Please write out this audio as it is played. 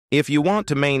If you want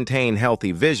to maintain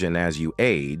healthy vision as you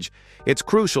age, it's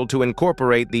crucial to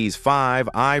incorporate these 5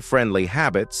 eye-friendly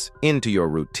habits into your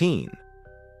routine.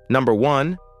 Number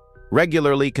 1,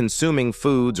 regularly consuming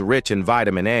foods rich in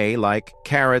vitamin A like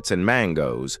carrots and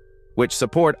mangoes, which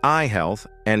support eye health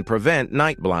and prevent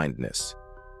night blindness.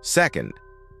 Second,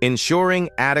 ensuring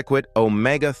adequate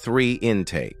omega-3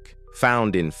 intake,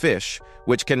 found in fish,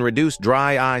 which can reduce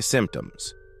dry eye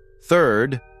symptoms.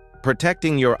 Third,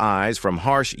 protecting your eyes from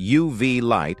harsh UV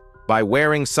light by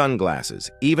wearing sunglasses,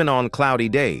 even on cloudy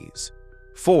days.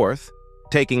 Fourth,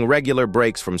 taking regular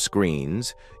breaks from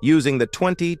screens, using the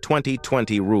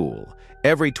 20-20-20 rule.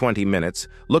 Every 20 minutes,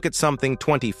 look at something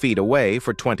 20 feet away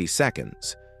for 20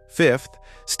 seconds. Fifth,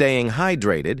 staying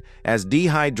hydrated, as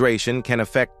dehydration can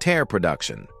affect tear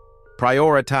production.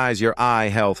 Prioritize your eye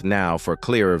health now for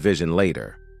clearer vision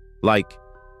later. Like,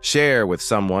 share with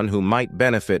someone who might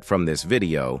benefit from this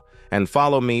video, and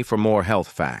follow me for more health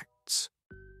facts.